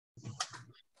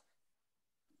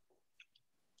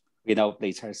We now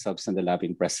place ourselves in the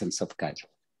loving presence of God.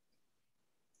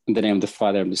 In the name of the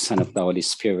Father, and the Son, of the Holy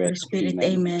Spirit.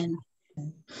 Amen.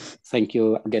 Thank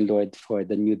you again, Lord, for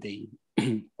the new day,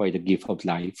 for the gift of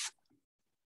life,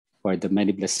 for the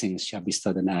many blessings you have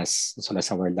bestowed on us, as well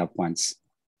as our loved ones.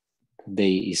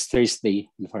 Today is Thursday,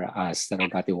 and for us, the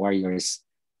Rogati Warriors,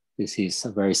 this is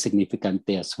a very significant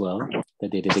day as well, the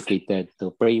day dedicated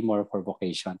to pray more for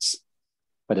vocations,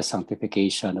 for the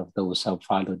sanctification of those who have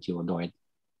followed you, Lord,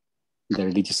 in the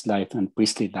religious life and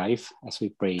priestly life, as we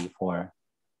pray for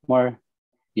more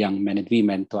young men and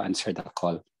women to answer the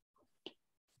call,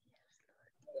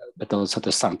 but also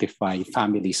to sanctify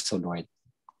families, so Lord,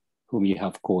 whom you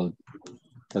have called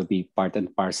to be part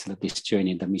and parcel of this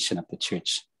journey in the mission of the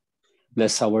church.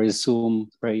 Bless our Zoom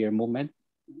prayer moment.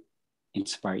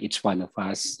 Inspire each one of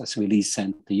us as we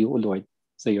listen to you, O Lord,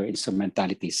 through your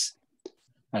instrumentalities,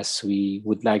 as we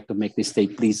would like to make this day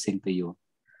pleasing to you,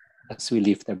 as we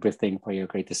lift everything for your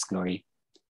greatest glory.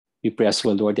 We pray as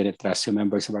well, Lord, and entrust you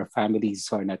members of our families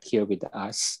who are not here with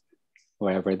us,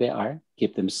 wherever they are,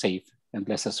 keep them safe, and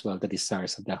bless as well the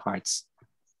desires of their hearts.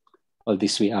 All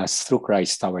this we ask through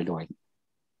Christ our Lord.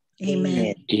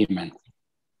 Amen. Amen.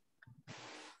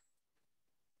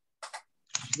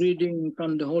 Reading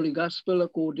from the Holy Gospel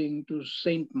according to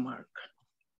Saint Mark.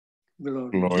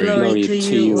 Glory to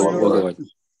you, O Lord.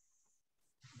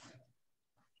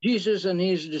 Jesus and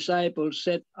his disciples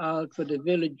set out for the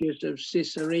villages of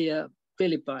Caesarea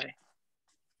Philippi.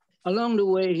 Along the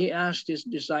way, he asked his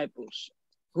disciples,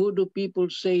 "Who do people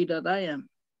say that I am?"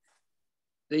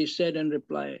 They said in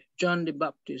reply, "John the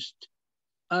Baptist,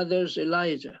 others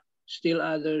Elijah, still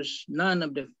others one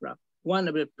of the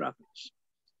prophets."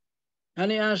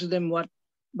 And he asked them,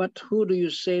 "But who do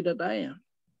you say that I am?"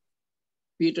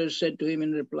 Peter said to him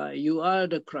in reply, "You are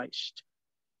the Christ."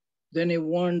 Then he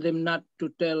warned them not to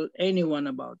tell anyone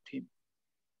about him.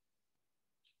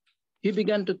 He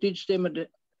began to teach them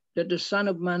that the Son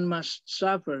of Man must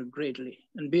suffer greatly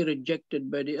and be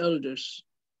rejected by the elders,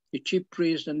 the chief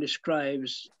priests and the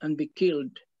scribes, and be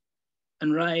killed,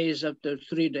 and rise after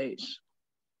 3 days.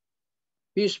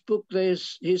 He spoke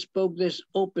this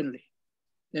openly.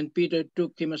 Then Peter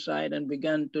took him aside and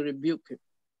began to rebuke him.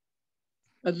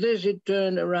 At this he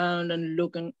turned around and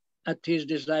looking at his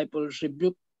disciples,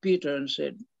 rebuked Peter and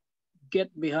said, "Get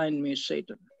behind me,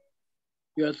 Satan.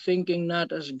 You are thinking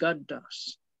not as God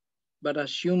does, but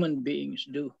as human beings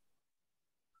do."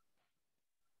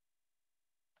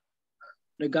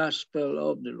 The Gospel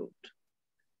of the Lord.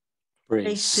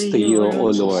 Praise to you, O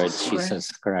Lord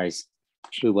Jesus Christ.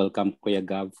 We welcome Kuya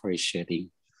Gab for his sharing.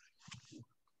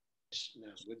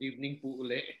 Good evening po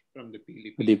uli from the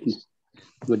Philippines. Good evening.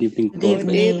 Good evening po. Good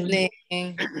evening.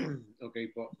 Okay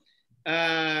po.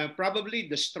 Probably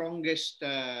the strongest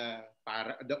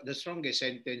the strongest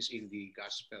sentence in the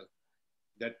gospel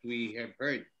that we have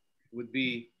heard would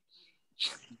be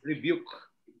rebuke.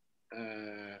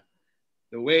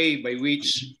 The way by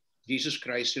which Jesus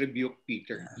Christ rebuked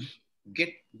Peter.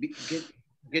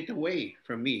 Get away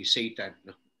from me, Satan.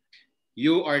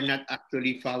 You are not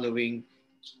actually following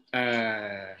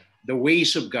the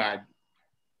ways of God,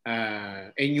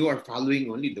 and you are following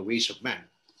only the ways of man.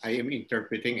 I am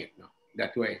interpreting it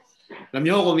that way. Alam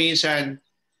niyo kung minsan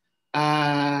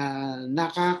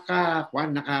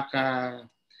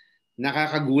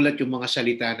nakakagulat yung mga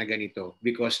salita na ganito,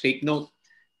 because take note,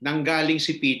 nanggaling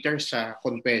si Peter sa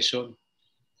confession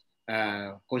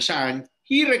kung saan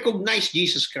he recognized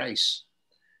Jesus Christ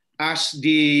as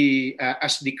the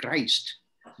Christ,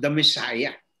 the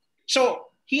Messiah. So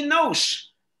he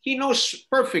knows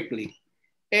perfectly,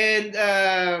 and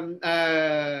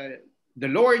the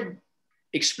Lord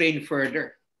explained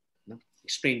further.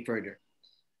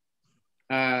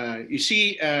 You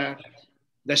see,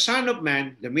 the Son of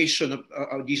Man, the mission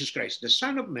of Jesus Christ, the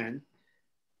Son of Man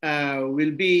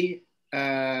will be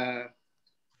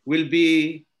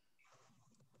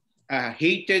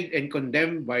hated and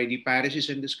condemned by the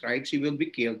Pharisees and the scribes. He will be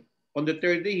killed. On the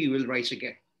third day, he will rise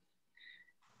again.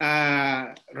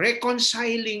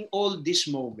 Reconciling all these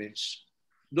moments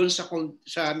doon sa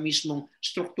mismong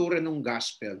struktura ng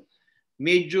gospel,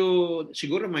 medyo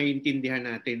siguro maiintindihan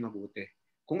natin mabuti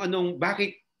kung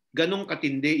bakit ganong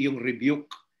katindi yung rebuke,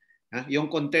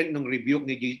 yung content ng rebuke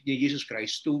ni Jesus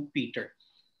Christ to Peter,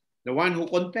 the one who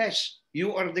confessed,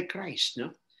 "You are the Christ."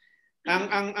 No?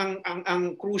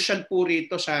 Ang crucial po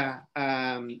rito sa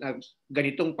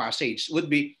ganitong passage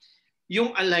would be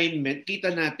yung alignment.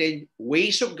 Kita natin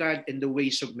ways of God and the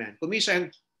ways of man. Kumisan,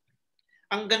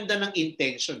 ang ganda ng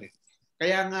intention eh.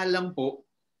 Kaya nga lang po,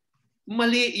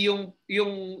 mali yung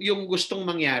gustong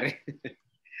mangyari.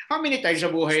 How many times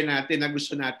sa buhay natin na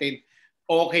gusto natin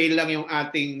okay lang yung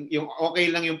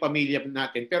okay lang yung pamilya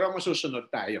natin, pero ang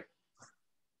masusunod tayo.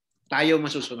 Tayo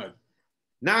masusunod.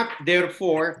 Not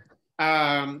therefore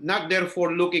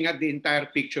looking at the entire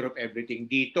picture of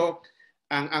everything. Dito,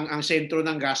 ang sentro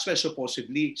ng gospel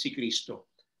supposedly si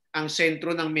Kristo. Ang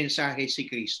sentro ng mensahe si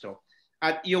Kristo.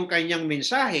 At yung kanyang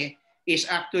mensahe is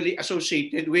actually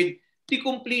associated with the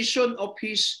completion of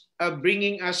His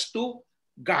bringing us to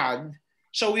God,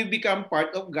 so we become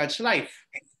part of God's life.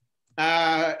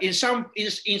 In some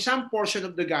portion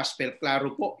of the gospel,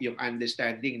 klaro po yung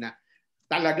understanding na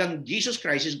talagang Jesus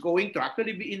Christ is going to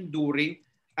actually be enduring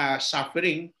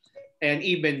suffering and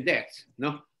even death,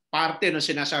 no? Parte ng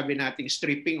sinasabi nating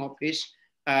stripping of his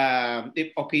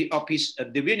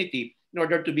divinity in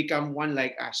order to become one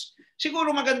like us.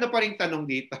 Siguro maganda pa ring tanong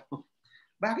dito.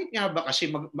 Bakit nga ba kasi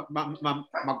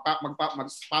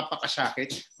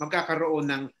magpapakasakit, magkakaroon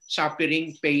ng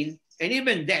suffering, pain, and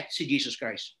even death si Jesus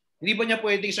Christ? Hindi ba niya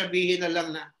pwedeng sabihin na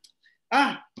lang na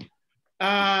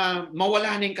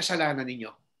mawala na yung kasalanan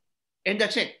ninyo. And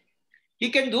that's it.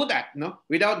 He can do that, no?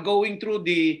 Without going through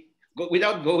the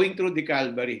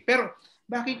Calvary. Pero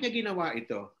bakit niya ginawa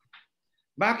ito?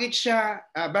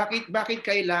 Bakit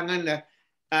kailangan na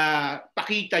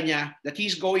pakita niya that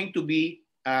he's going to be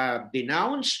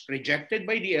denounced, rejected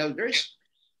by the elders,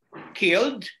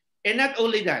 killed, and not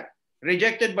only that,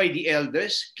 rejected by the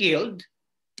elders, killed,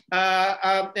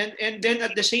 and then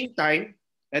at the same time,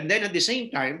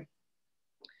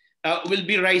 will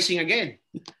be rising again.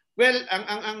 Well,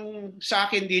 ang sa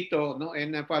akin dito, no,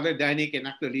 and Father Danny can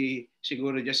actually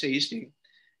siguro just say his thing.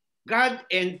 God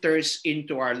enters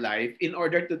into our life in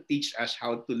order to teach us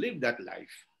how to live that life.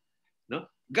 No?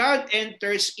 God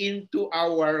enters into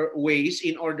our ways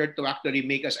in order to actually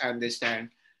make us understand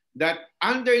that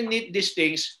underneath these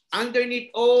things,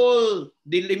 underneath all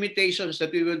the limitations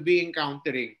that we will be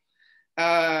encountering,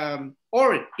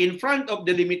 or in front of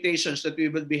the limitations that we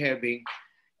will be having,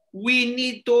 we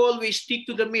need to always stick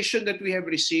to the mission that we have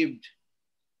received.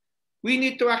 We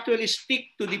need to actually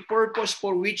stick to the purpose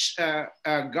for which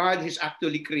God has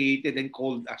actually created and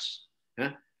called us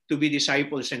to be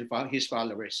disciples and His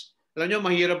followers. Alam nyo,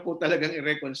 mahirap po talagang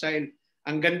i-reconcile.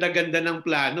 Ang ganda-ganda ng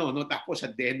plano, no? Tapos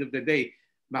at the end of the day,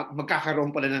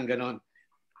 magkakaroon pala ng ganon.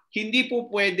 Hindi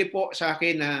po pwede po sa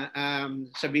akin na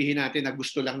sabihin natin na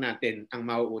gusto lang natin ang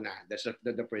mauuna. That's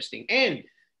the first thing. And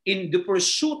in the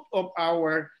pursuit of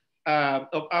our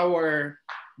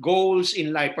goals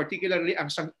in life, particularly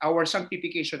our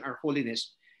sanctification, our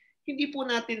holiness, hindi po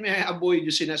natin may avoid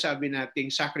yung sinasabi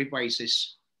nating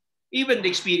sacrifices, even the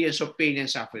experience of pain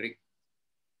and suffering.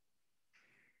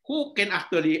 Who can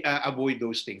actually avoid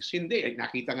those things? Hindi.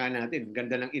 Nakita nga natin,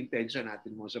 ganda ng intention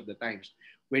natin most of the times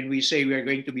when we say we are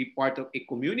going to be part of a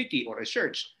community or a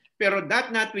church. Pero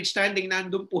that notwithstanding,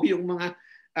 nandun po yung mga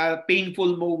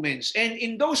painful moments. And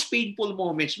in those painful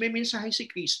moments, may mensahe si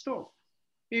Kristo.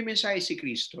 May mensahe si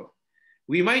Kristo.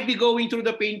 We might be going through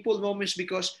the painful moments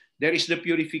because there is the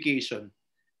purification.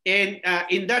 And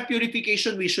in that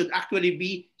purification, we should actually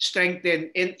be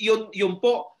strengthened. And yun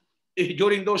po,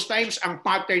 during those times, ang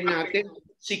pattern natin,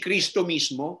 si Kristo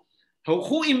mismo,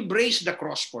 who embraced the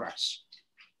cross for us.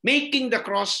 Making the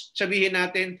cross, sabihin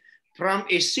natin, from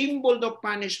a symbol of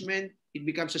punishment, it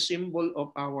becomes a symbol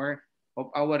of our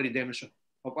redemption,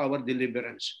 of our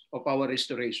deliverance, of our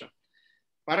restoration.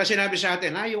 Para sinabi sa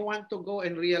atin, you want to go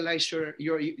and realize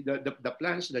the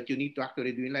plans that you need to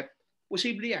actually do in life.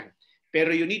 Posible yan.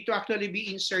 Pero you need to actually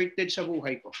be inserted sa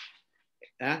buhay ko.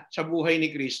 Sa buhay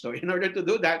ni Kristo. In order to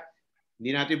do that,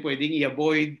 hindi natin pwedeng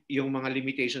i-avoid yung mga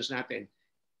limitations natin.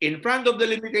 In front of the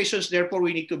limitations, therefore,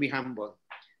 we need to be humble.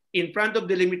 In front of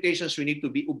the limitations, we need to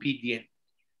be obedient.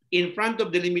 In front of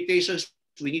the limitations,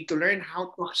 we need to learn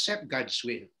how to accept God's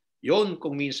will. Yun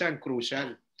kung minsan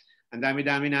crucial. Ang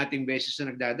dami-dami nating beses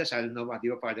na nagdadasal, no, di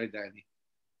ba, Father Danny?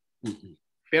 Mm-hmm.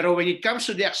 Pero when it comes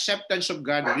to the acceptance of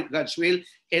God's will,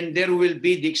 and there will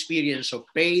be the experience of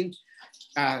pain,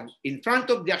 in front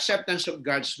of the acceptance of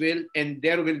God's will, and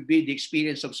there will be the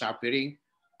experience of suffering,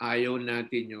 ayaw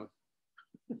natin yun.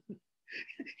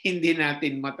 Hindi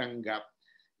natin matanggap.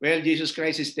 Well, Jesus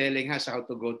Christ is telling us how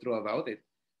to go through about it.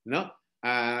 No?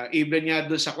 Even nga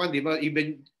doon sa kwan, di ba?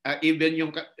 Even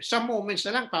yung, some moments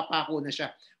na lang, papako na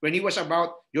siya. When he was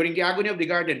during the agony of the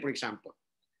garden, for example,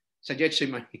 sa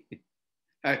Gethsemane,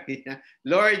 sabi niya,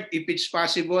 Lord, if it's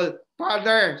possible,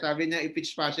 Father, sabi niya, if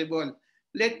it's possible,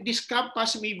 let this cup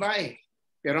pass me by.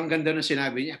 Pero ang ganda ng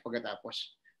sinabi niya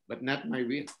pagkatapos, but not my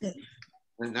will.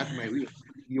 Not my will.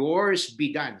 Yours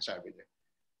be done, sabi niya.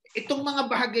 Itong mga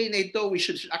bagay na ito, we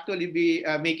should actually be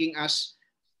making us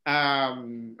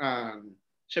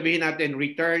sabihin natin,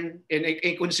 return and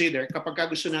consider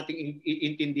kapag gusto nating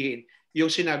intindihin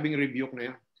yung sinabing rebuke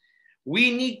na yan.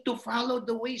 We need to follow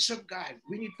the ways of God.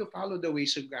 We need to follow the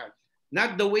ways of God.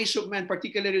 Not the ways of man,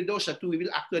 particularly those that we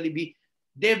will actually be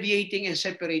deviating and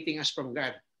separating us from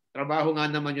God. Trabaho nga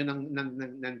naman yun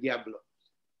ng Diablo.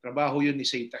 Trabaho yun ni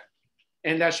Satan.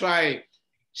 And that's why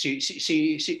si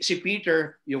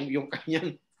Peter, yung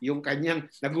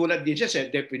kanyang nagulat din siya,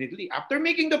 said definitely after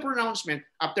making the pronouncement,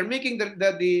 after making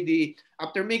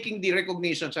the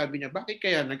recognition, sabi niya, bakit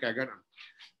kaya nagkaganon?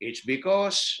 It's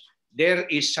because there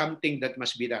is something that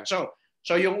must be done. So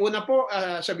yung una po,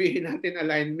 sabihin natin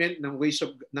alignment ng ways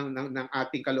of ng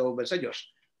ating kalooban sa Diyos.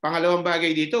 Pangalawang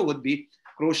bagay dito would be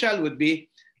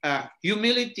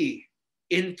humility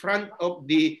in front of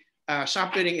the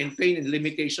suffering and pain and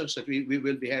limitations that we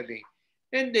will be having.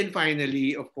 And then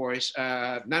finally, of course,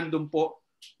 nandun po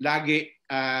lagi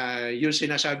yung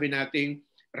sinasabi nating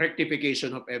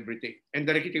rectification of everything. And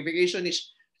the rectification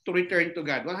is to return to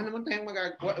God.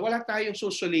 Wala tayong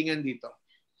susulingan dito.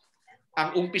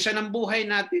 Ang umpisa ng buhay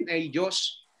natin ay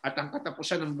Diyos at ang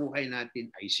katapusan ng buhay natin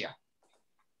ay Siya.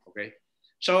 Okay?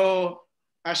 So,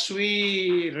 as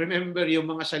we remember yung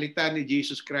mga salita ni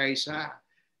Jesus Christ,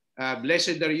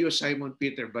 blessed are you, Simon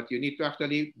Peter, but you need to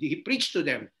actually, he preached to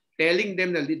them, telling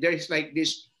them that there is like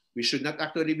this, we should not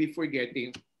actually be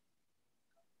forgetting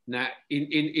na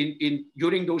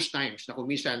during those times na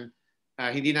kumisan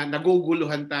hindi na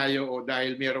naguguluhan tayo o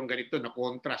dahil mayroong ganito na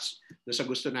contrast sa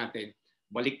gusto natin,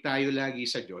 balik tayo lagi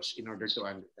sa Diyos in order to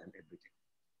understand everything.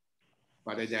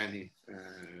 Father Danny.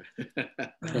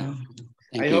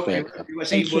 I hope I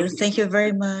was able to... Thank you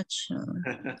very much.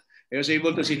 I was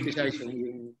able to synthesize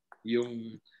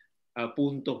yung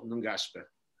punto ng gospel.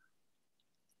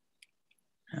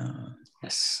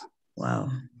 Yes. Wow.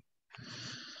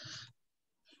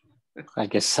 I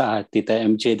guess, Tita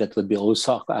MJ, that would be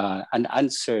also an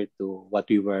answer to what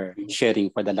we were sharing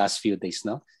for the last few days,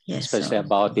 no? Yes. Especially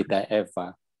about Tita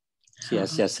Eva. She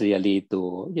has just really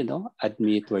to,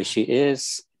 admit where she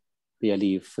is,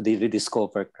 really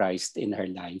rediscover Christ in her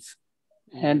life.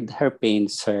 And her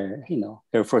pains, her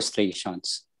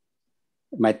frustrations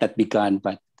might not be gone,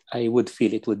 but I would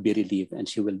feel it would be relieved and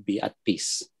she will be at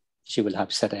peace. She will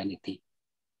have serenity.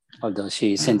 Although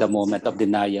she is in the moment of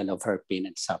denial of her pain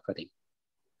and suffering.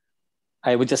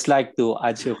 I would just like to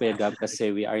add to Kuya Gab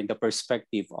kasi we are in the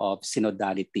perspective of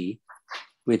synodality,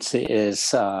 which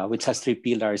has three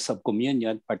pillars of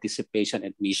communion, participation,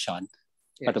 and mission.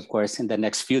 Yes. But of course, in the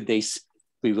next few days,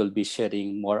 we will be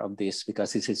sharing more of this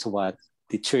because this is what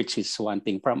the church is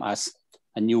wanting from us,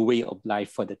 a new way of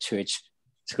life for the church.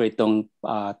 So itong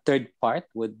third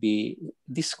part would be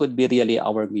really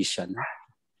our mission,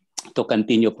 to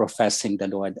continue professing the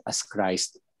Lord as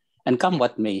Christ and come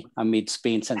what may amidst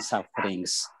pains and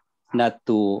sufferings, not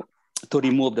to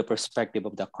remove the perspective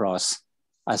of the cross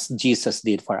as Jesus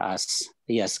did for us.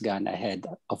 He has gone ahead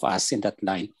of us in that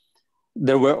line.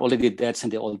 There were already deaths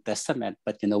in the Old Testament,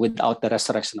 but without the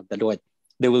resurrection of the Lord,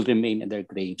 they will remain in their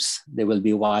graves. They will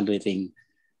be wallowing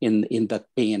in that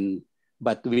pain.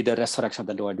 But with the resurrection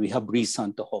of the Lord, we have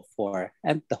reason to hope for,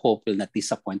 and the hope will not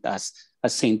disappoint us,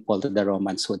 as St. Paul to the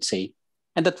Romans would say.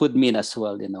 And that would mean as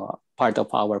well, part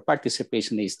of our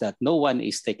participation is that no one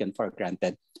is taken for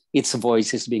granted. Its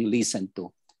voice is being listened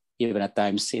to. Even at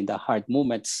times in the hard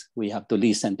moments, we have to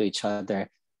listen to each other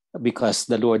because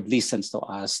the Lord listens to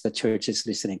us, the church is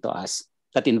listening to us.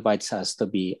 That invites us to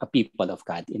be a people of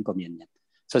God in communion.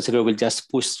 So we'll just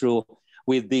push through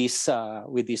with this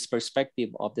perspective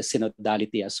of the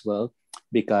synodality as well,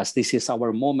 because this is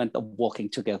our moment of walking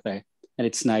together. And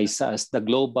it's nice as the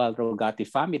global Rogati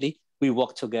family, we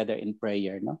walk together in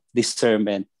prayer,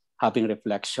 discernment, having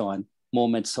reflection,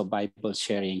 moments of Bible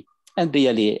sharing, and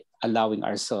really allowing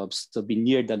ourselves to be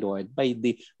near the Lord by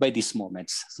these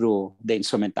moments through the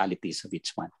instrumentalities of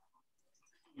each one.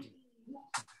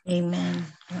 Amen.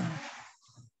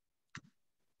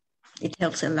 It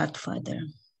helps a lot, Father.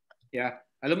 Yeah.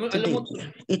 Alam mo,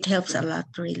 it helps a lot,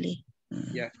 really.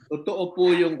 Yeah. Totoo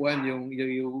po yung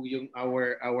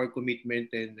our commitment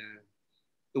and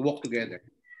to walk together.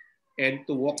 And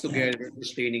to walk together,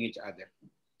 sustaining each other.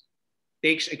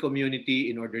 Takes a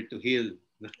community in order to heal.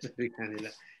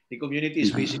 The community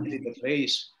is basically the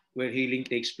place where healing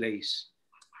takes place.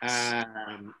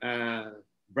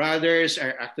 Brothers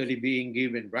are actually being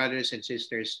given, brothers and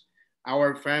sisters,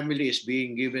 our family is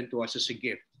being given to us as a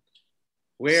gift.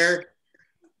 Where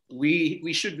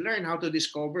we should learn how to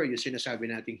discover yung sinasabi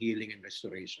nating healing and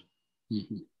restoration.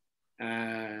 Mm-hmm.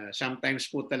 Sometimes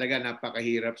po talaga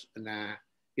napakahirap na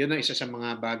yun ang isa sa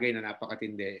mga bagay na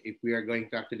napakatindi if we are going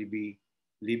to actually be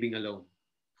living alone.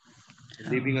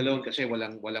 Living alone kasi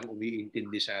walang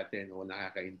umiintindi sa atin o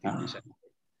nakakaintindi sa atin.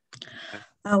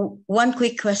 One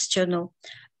quick question. No?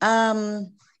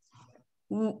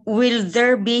 Will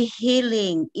there be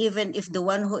healing even if the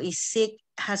one who is sick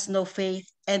has no faith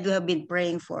and we have been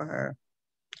praying for her?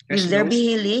 Will there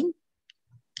be healing?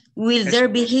 Will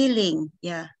there be healing?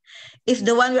 Yeah. If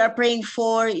the one we are praying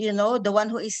for, you know, the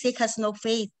one who is sick has no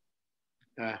faith.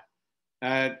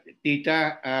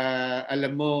 Tita,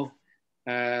 alam mo,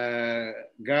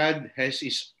 God has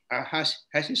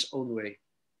his own way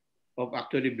of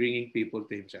actually bringing people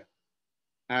to Himself.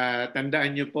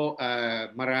 Tandaan niyo po,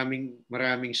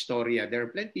 maraming storya. There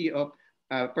are plenty of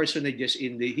personages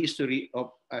in the history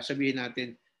of, sabihin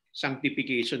natin,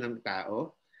 sanctification ng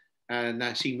tao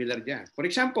na similar dyan. For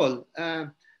example,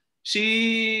 si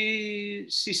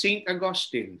Saint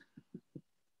Augustine.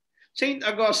 Saint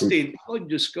Augustine, oh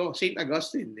Diyos ko, Saint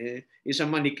Augustine is a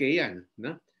Manichaean.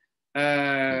 No?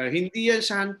 Hindi yan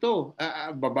santo,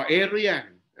 babaero yan.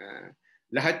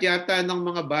 Lahat yata ng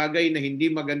mga bagay na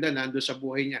hindi maganda nando sa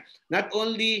buhay niya. Not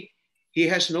only he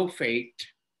has no faith,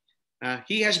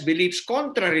 he has beliefs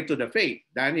contrary to the faith.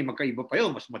 Dahil magkaiba pa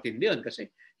yun, mas matindi yun kasi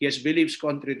he has beliefs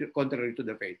contrary to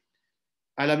the faith.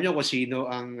 Alam niyo kung sino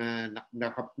ang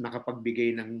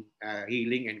nakapagbigay ng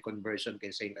healing and conversion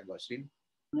kay Saint Augustine?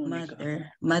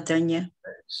 Mother niya.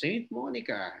 Saint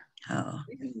Monica. Oh,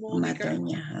 Saint Monica. Mother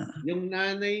niya. Yung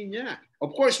nanay niya.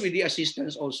 Of course, with the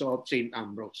assistance also of Saint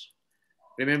Ambrose.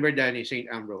 Remember, Danny, Saint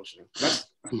Ambrose. No? But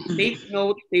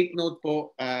take note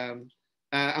po,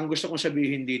 ang gusto kong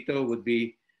sabihin dito would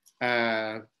be,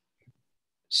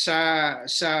 sa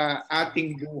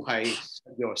ating buhay sa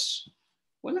Diyos,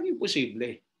 walang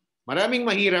imposible. Maraming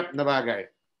mahirap na bagay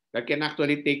that can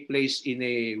actually take place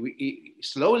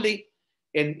slowly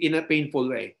and in a painful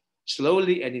way.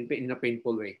 Slowly and in a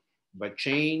painful way. But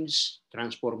change,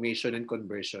 transformation, and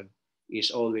conversion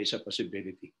is always a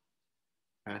possibility.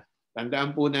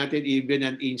 Tandaan po natin, even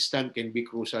an instant can be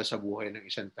crucial sa buhay ng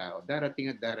isang tao.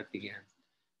 Darating at darating yan.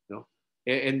 No?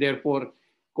 And therefore,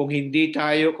 kung hindi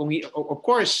tayo, of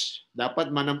course,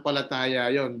 dapat manampalataya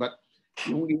yon. But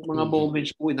yung mga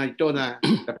moments po na ito na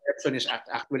the person is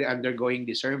actually undergoing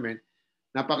discernment,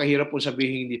 napakahirap po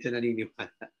sabihin hindi siya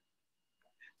naniniwala.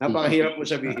 Napakahirap po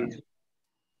sabihin.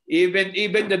 Even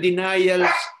the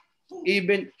denials,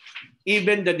 even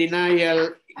the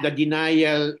denial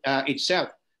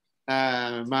itself,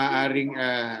 maaring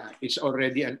it's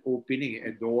already an opening,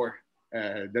 a door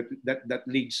that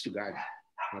leads to God.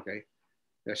 Okay?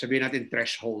 Sabihin natin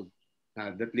threshold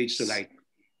that leads to light.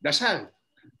 Dasal.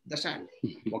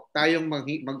 Huwag tayong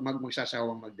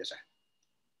magsasawang magdasal.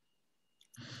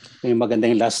 Yung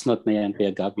magandang last note na yan, Kuya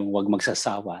Gab, yung huwag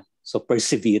magsasawa. So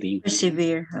persevering.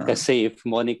 Persevere. Kasi if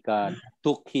Monica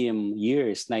took him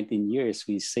 19 years,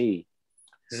 we say,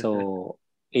 so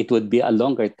it would be a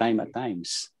longer time at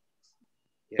times.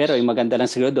 Yes. Pero yung maganda lang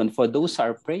siguro doon, for those who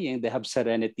are praying, they have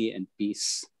serenity and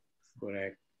peace.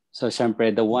 Correct. So syempre,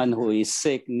 the one who is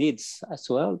sick needs as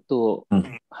well to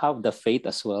have the faith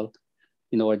as well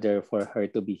in order for her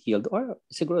to be healed. Or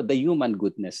siguro the human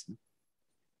goodness.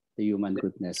 The human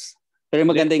goodness. Pero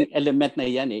magandang element na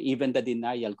yan eh. Even the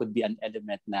denial could be an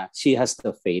element na she has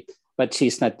the faith, but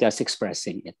she's not just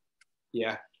expressing it.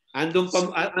 Yeah. Andun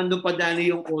pa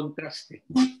Dani yung contrast eh.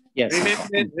 Yes.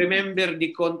 Remember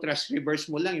the contrast, reverse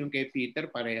mo lang yung kay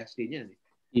Peter, parehas din yan eh.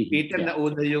 Peter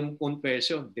nauna yung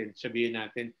confession, then sabihin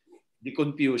natin the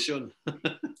confusion.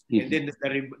 And then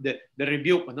the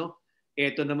rebuke, ano?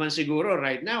 Ito naman siguro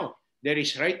right now, there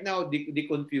is right now the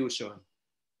confusion.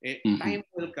 Time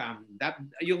will come that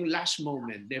yung last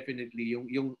moment definitely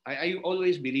I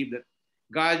always believe that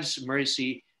God's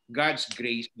mercy, God's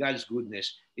grace, God's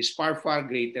goodness is far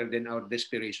greater than our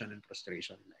desperation and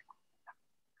frustration in life.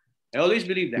 I always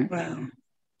believe that. Wow.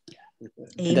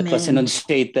 Amen. That was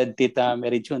enunciated Tita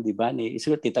Mary June, di ba?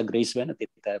 Siguro Tita Grace ba,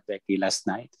 Tita Becky last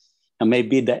night. And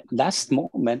maybe the last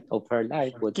moment of her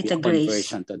life would Tita be a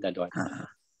conversion to the Lord.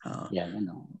 Yeah,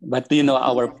 But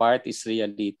our part is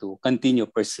really to continue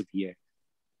persevere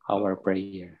our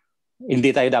prayer.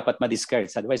 Hindi tayo dapat ma-discourage.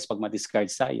 Otherwise, pag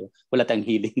ma-discourage tayo, wala tayong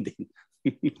healing din.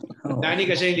 Dani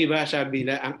kasi, di ba, sabi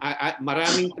na,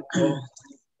 maraming tao,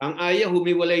 ang ayaw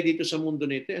humiwalay dito sa mundo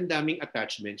nito, ang daming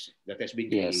attachments that has been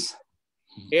created. Yes.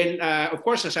 And of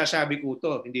course, nasasabi ko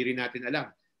to, hindi rin natin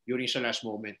alam during sa last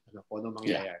moment kung ano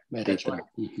mangyayari. Yeah, that's why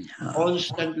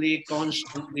constantly,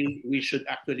 we should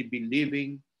actually be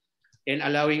living and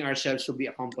allowing ourselves to be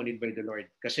accompanied by the Lord.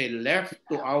 Kasi left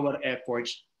to our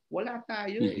efforts, wala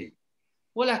tayo eh.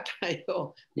 Wala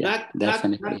tayo. Yeah,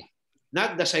 definitely.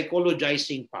 Not the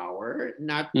psychologizing power,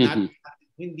 not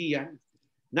hindi yan.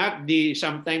 Not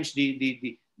sometimes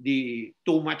the the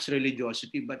too much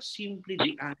religiosity, but simply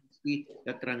the honesty,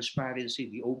 the transparency,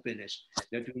 the openness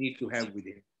that we need to have with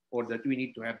him, or that we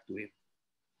need to have to him.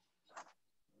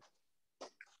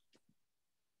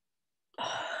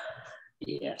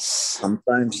 Yes.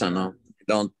 Sometimes,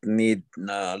 don't need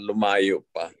na lumayo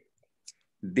pa.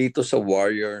 Dito sa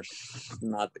warriors,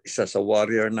 isa sa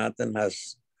warrior natin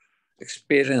has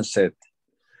experienced it.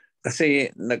 Kasi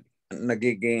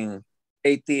nagiging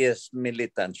atheist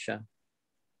militant siya.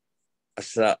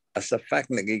 As a fact,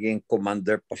 nagiging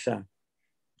commander pa siya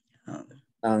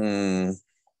ng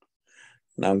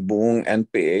buong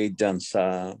NPA dyan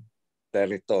sa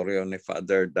teritoryo ni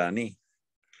Father Danny.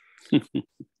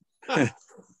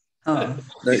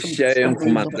 Siya yung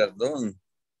commander doon.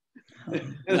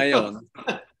 Ngayon,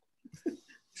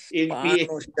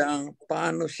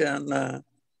 paano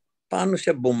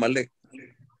siya bumalik?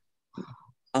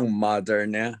 Ang mother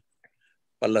niya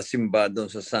palasimba doon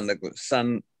sa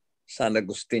San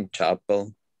Agustin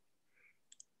Chapel.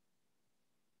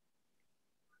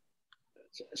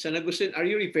 San Agustin, are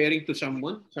you referring to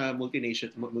someone sa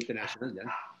multinational dyan?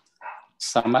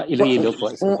 Sama Iloilo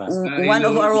po. One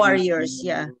of our warriors,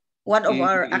 yeah. One of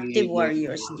our active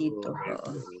warriors dito.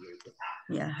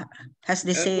 Yeah, has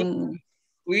the same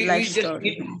life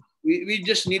story. We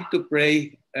just need to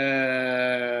pray,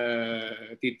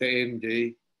 Tita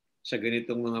MJ, sa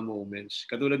ganitong mga moments.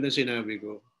 Katulad ng sinabi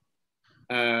ko,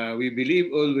 we believe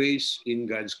always in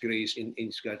God's grace, in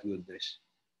God's goodness.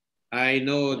 I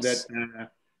know that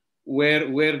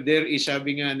where there is,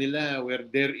 sabi nga nila, where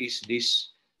there is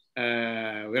this,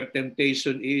 where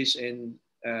temptation is and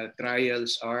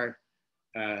trials are,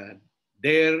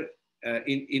 there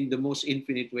in the most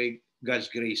infinite way, God's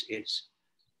grace is.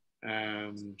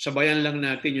 Sabayan lang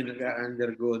natin yung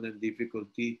nag-undergo ng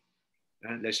difficulty.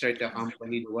 Let's try to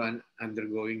accompany the one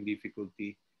undergoing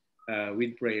difficulty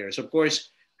with prayers. Of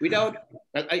course, without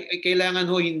kailangan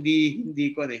ho hindi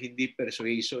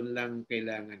persuasion lang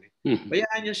kailangan eh.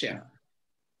 Bayaan niyo siya.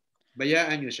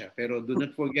 Bayaan niyo siya, pero do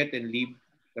not forget and leave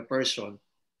the person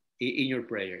in your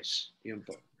prayers. Yun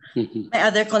po. My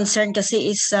other concern kasi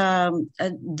is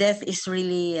death is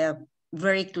really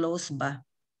very close ba?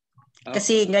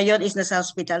 Kasi ngayon is nasa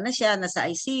hospital na siya, nasa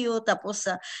ICU, tapos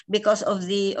because of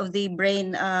the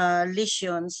brain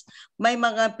lesions, may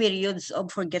mga periods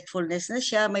of forgetfulness na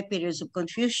siya, may periods of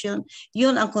confusion.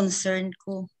 Yun ang concern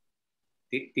ko.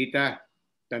 Tita,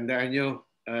 tandaan nyo,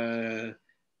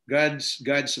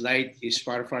 God's light is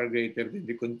far greater than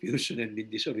the confusion and the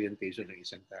disorientation ng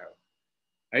isang tao.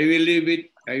 I will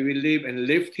live and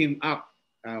lift him up,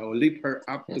 lift her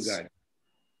up to God.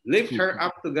 Lift her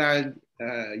up to God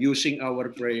using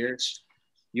our prayers,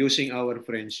 using our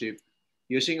friendship,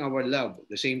 using our love,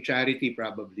 the same charity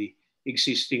probably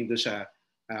existing do sa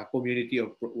community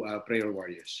of prayer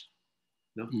warriors.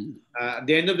 No? At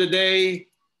the end of the day,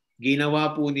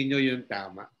 ginawa po ninyo yung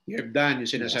tama. You have done yung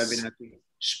sinasabi natin,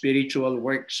 spiritual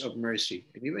works of mercy.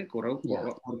 And even corporal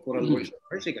works of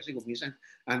mercy kasi kung minsan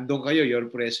andun kayo, you're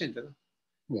present. Ano?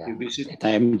 Yeah. You visit.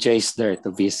 I'm just there to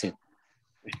visit.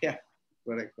 Yeah,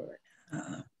 correct.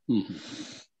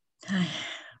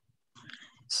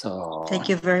 So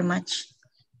thank you very much.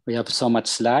 We have so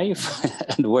much life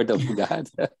and Word of God.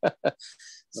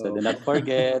 So do not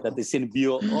forget that it's in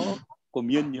view of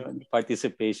communion,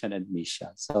 participation, and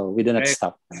mission. So we do not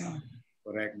stop.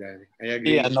 Correct, Daddy. I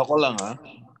agree. Ano ko lang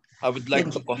I would like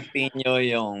to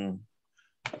continue yung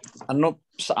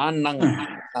saan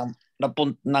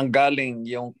nanggaling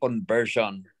yung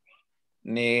conversion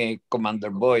ni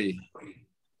Commander Boy.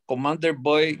 Commander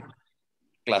Boy,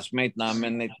 classmate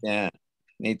namin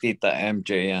ni Tita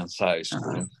MJ yan sa high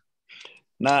school.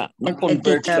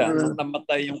 Na-convert siya,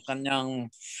 namatay yung kanyang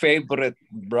favorite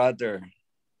brother.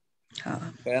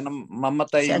 Kaya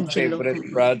mamatay yung favorite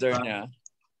brother niya.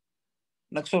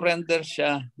 Nag-surrender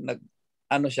siya,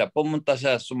 pumunta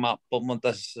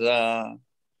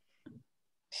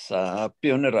sa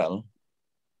funeral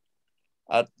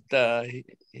at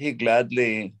he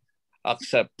gladly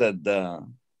accepted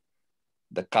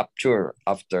the capture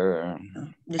after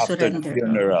the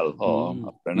funeral,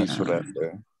 after the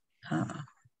surrender.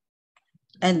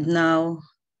 And now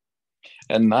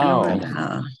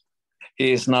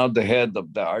he is now the head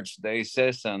of the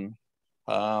Archdiocesan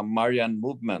Marian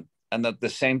movement, and at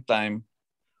the same time,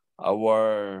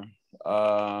 our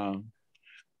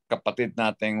kapatid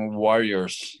nating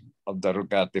warriors of the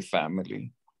Rugati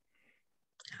family.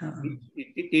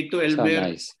 Tito Elmer, So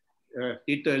nice.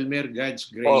 Tito Elmer, God's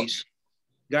grace,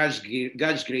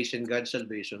 God's grace and God's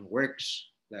salvation works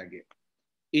lagi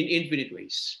in infinite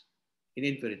ways. In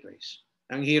infinite ways.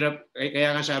 Ang hirap,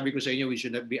 kaya nga sabi ko sa inyo, we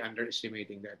should not be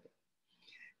underestimating that.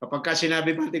 Kapag ka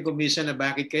sinabi natin kung minsan na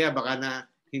bakit kaya, baka na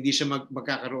hindi siya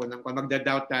magkakaroon ng,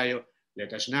 magda-doubt tayo, let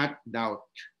us not doubt.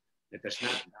 Let us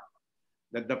not doubt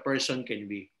that the person can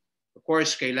be. Of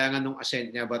course, kailangan ng assent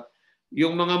niya, but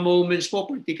yung mga moments po,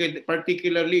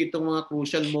 particularly itong mga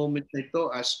crucial moments na ito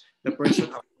as the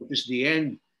person approaches the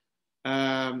end,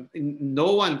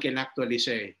 no one can actually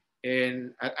say.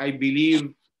 And I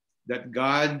believe that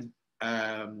God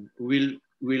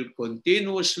will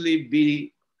continuously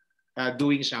be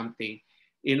doing something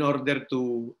in order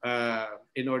to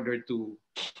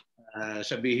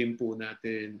sabihin po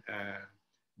natin,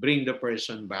 bring the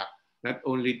person back, not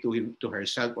only to him, to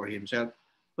herself or himself,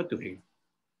 but to him.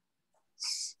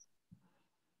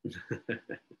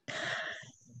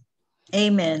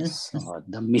 Amen. So,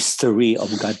 the mystery of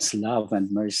God's love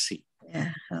and mercy.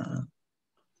 Yeah.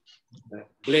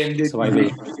 Blended, So I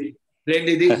will...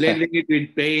 blending it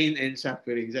with pain and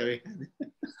suffering. Sabi.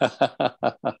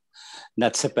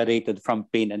 Not separated from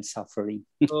pain and suffering.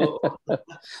 Oh.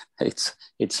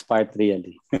 It's part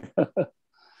really.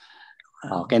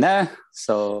 Okay na.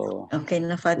 So okay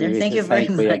na, Father. Thank you very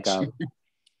much.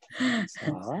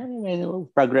 So,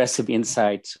 progressive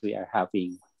insights we are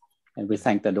having, and we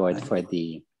thank the Lord for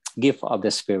the gift of the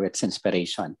Spirit's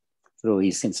inspiration through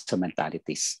His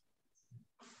instrumentalities.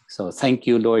 So thank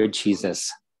you, Lord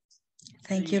Jesus.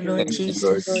 Thank you, Lord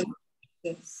Jesus,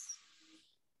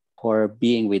 for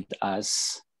being with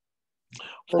us,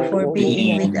 for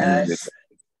being with us,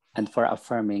 and for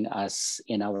affirming us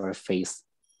in our faith,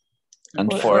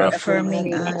 and for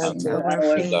affirming us in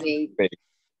our faith.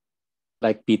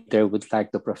 Like Peter would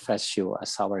like to profess you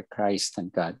as our Christ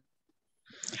and God.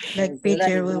 Like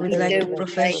Peter, we would like to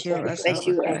profess you as our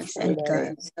Christ and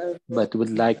God. But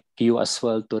would like you as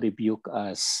well to rebuke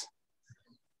us.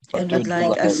 And would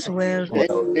like as well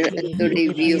to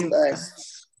rebuke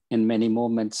us. In many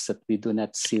moments that we do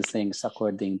not see things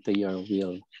according to your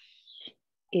will.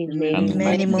 In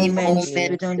many moments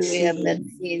we don't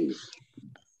see.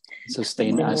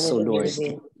 Sustain us, O Lord.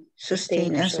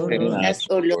 Sustain us, O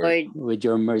Lord. With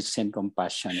your mercy and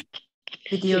compassion.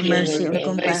 With your mercy and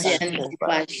compassion.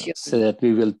 So that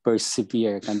we will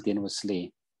persevere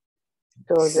continuously.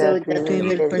 So that we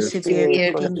will persevere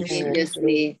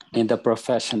continuously. In the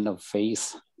profession of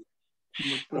faith.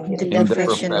 In the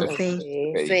profession of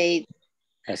faith.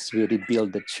 As we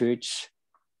rebuild the church.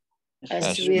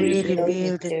 As we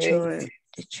rebuild the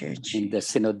church. In the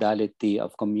synodality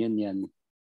of communion.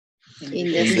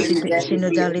 In the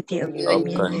synodality of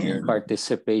communion.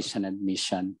 Participation and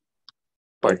mission.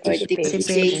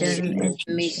 Participation and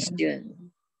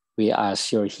mission. We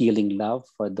ask your healing love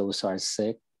for those who are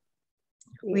sick.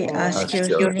 We ask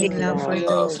your healing love for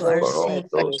those who are sick.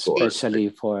 Especially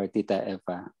for Tita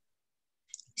Eva.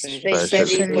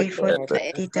 Especially for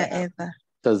Tita Eva.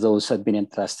 To those who have been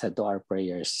entrusted to our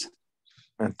prayers.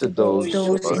 And to those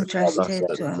entrusted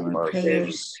to our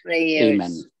prayers.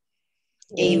 Amen.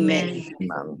 Amen.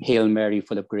 Hail Mary,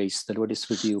 full of grace, the Lord is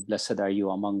with you. Blessed are you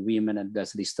among women, and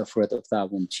blessed is the fruit of thy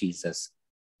womb, Jesus.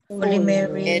 Holy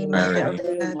Mary, Mother of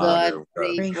God,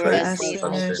 pray for us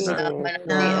sinners, now and at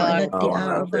the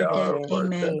hour of our death.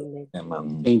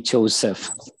 Amen. Saint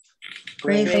Joseph,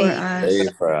 pray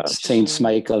for us. Saints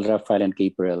Michael, Raphael, and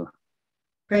Gabriel,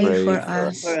 pray for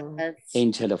us.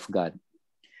 Angel of God,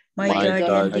 my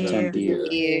guardian dear,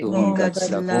 to whom God's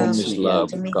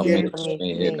love commits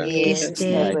me here, this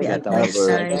day be at my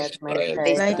side,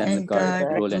 light and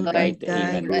guard, rule and guide.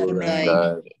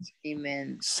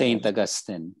 Amen. Saint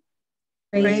Augustine,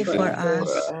 pray for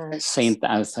us. Saint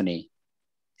Anthony,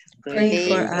 pray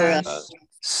for us.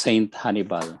 Saint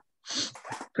Hannibal,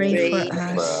 pray for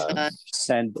us.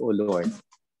 Send, O Lord,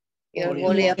 your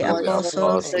holy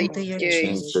apostles into your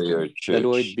church. The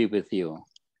Lord be with you.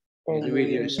 And with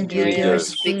your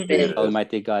spirit.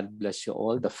 Almighty God bless you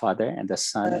all, the Father and the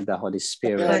Son and the Holy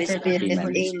Spirit.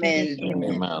 Amen.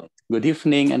 Good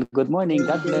evening and good morning.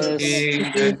 God bless.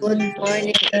 Good morning.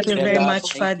 Thank you very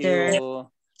much, Father.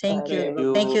 Thank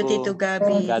you. Thank you, Tito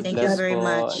Gabi. God Thank bless you very po.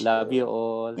 much. Love you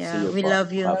all. Yeah, see you we po. love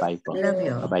you. Bye-bye po. We love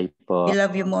you. Bye-bye po. We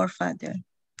love you more, Father.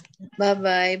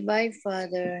 Bye-bye. Bye,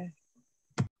 Father.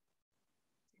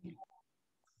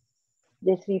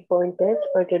 The 3 pointers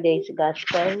for today's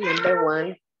gospel. Number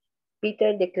 1,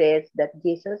 Peter declares that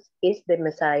Jesus is the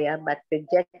Messiah but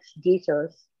rejects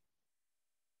Jesus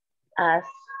as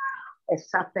a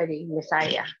suffering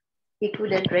Messiah. He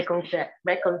couldn't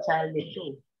reconcile the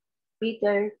two.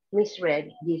 Peter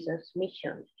misread Jesus'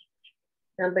 mission.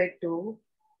 Number 2,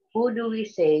 who do we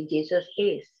say Jesus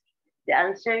is? The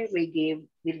answer we give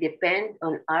will depend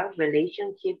on our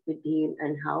relationship with Him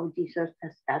and how Jesus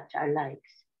has touched our lives.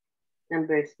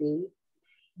 Number 3,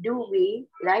 do we,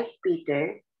 like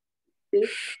Peter, pick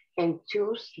and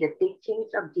choose the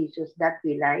teachings of Jesus that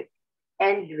we like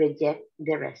and reject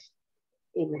the rest.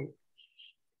 Amen.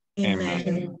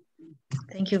 Amen.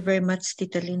 Thank you very much,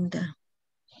 Tita Linda.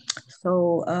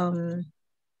 So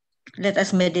let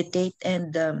us meditate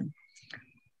and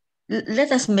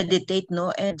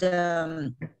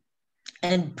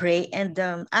and pray and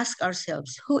ask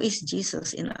ourselves, who is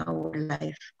Jesus in our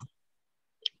life?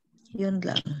 Yun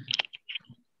lang.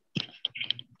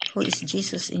 Who is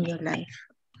Jesus in your life?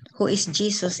 Who is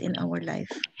Jesus in our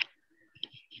life?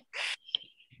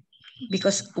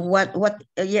 Because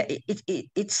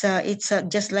it's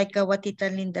just like what Tita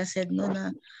Linda said, no,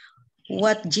 na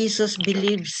what Jesus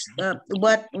believes,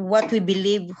 what we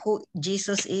believe who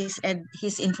Jesus is and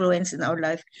his influence in our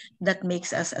life, that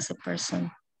makes us as a person.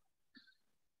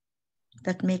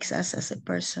 That makes us as a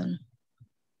person.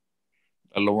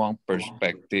 Dalawang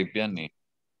perspective yan eh.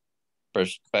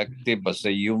 Perspective as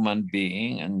a human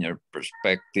being and your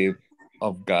perspective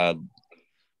of God.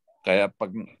 Kaya pag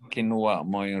kinuha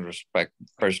mo yung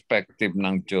perspective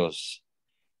ng Diyos,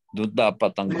 doon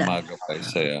dapat ang gumagapay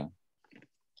sa'yo.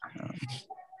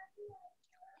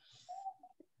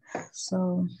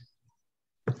 So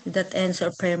that ends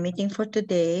our prayer meeting for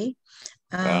today.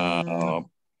 Closing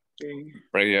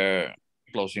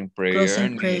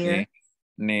prayer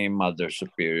ni Mother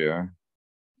Superior.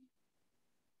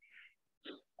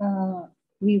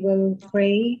 We will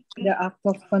pray the act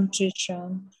of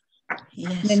contrition.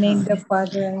 Yes, In the name of the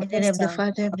Father, and in the name of the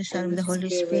Father, and the Son, and the Holy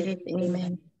Spirit.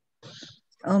 Amen.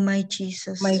 Oh my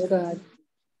Jesus. My God,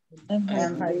 I'm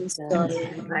highly sorry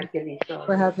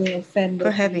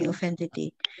for having offended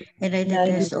thee. And I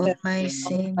detest all my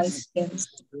sins,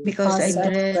 because I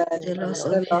dread the loss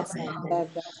of heaven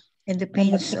and the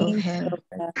pains of hell.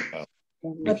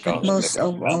 But most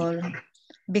of all,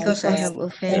 because I have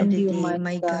offended thee,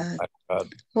 my God,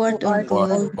 who art all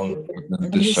good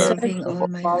and deserving all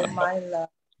my love.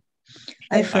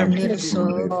 I firmly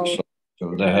resolve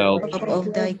the help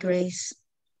of thy grace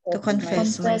to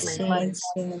confess my sins,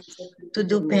 to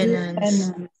do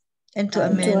penance, and to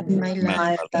amend my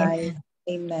life.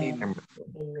 Amen.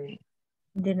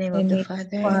 In the name of the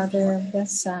Father, the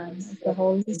Son, the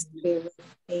Holy Spirit.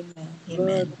 Amen.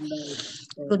 Amen.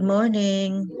 Good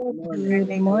morning.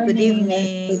 Good morning. Good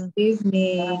evening. Good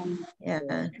evening.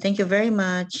 Yeah. Thank you very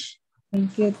much.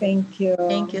 Thank you. Thank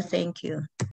you.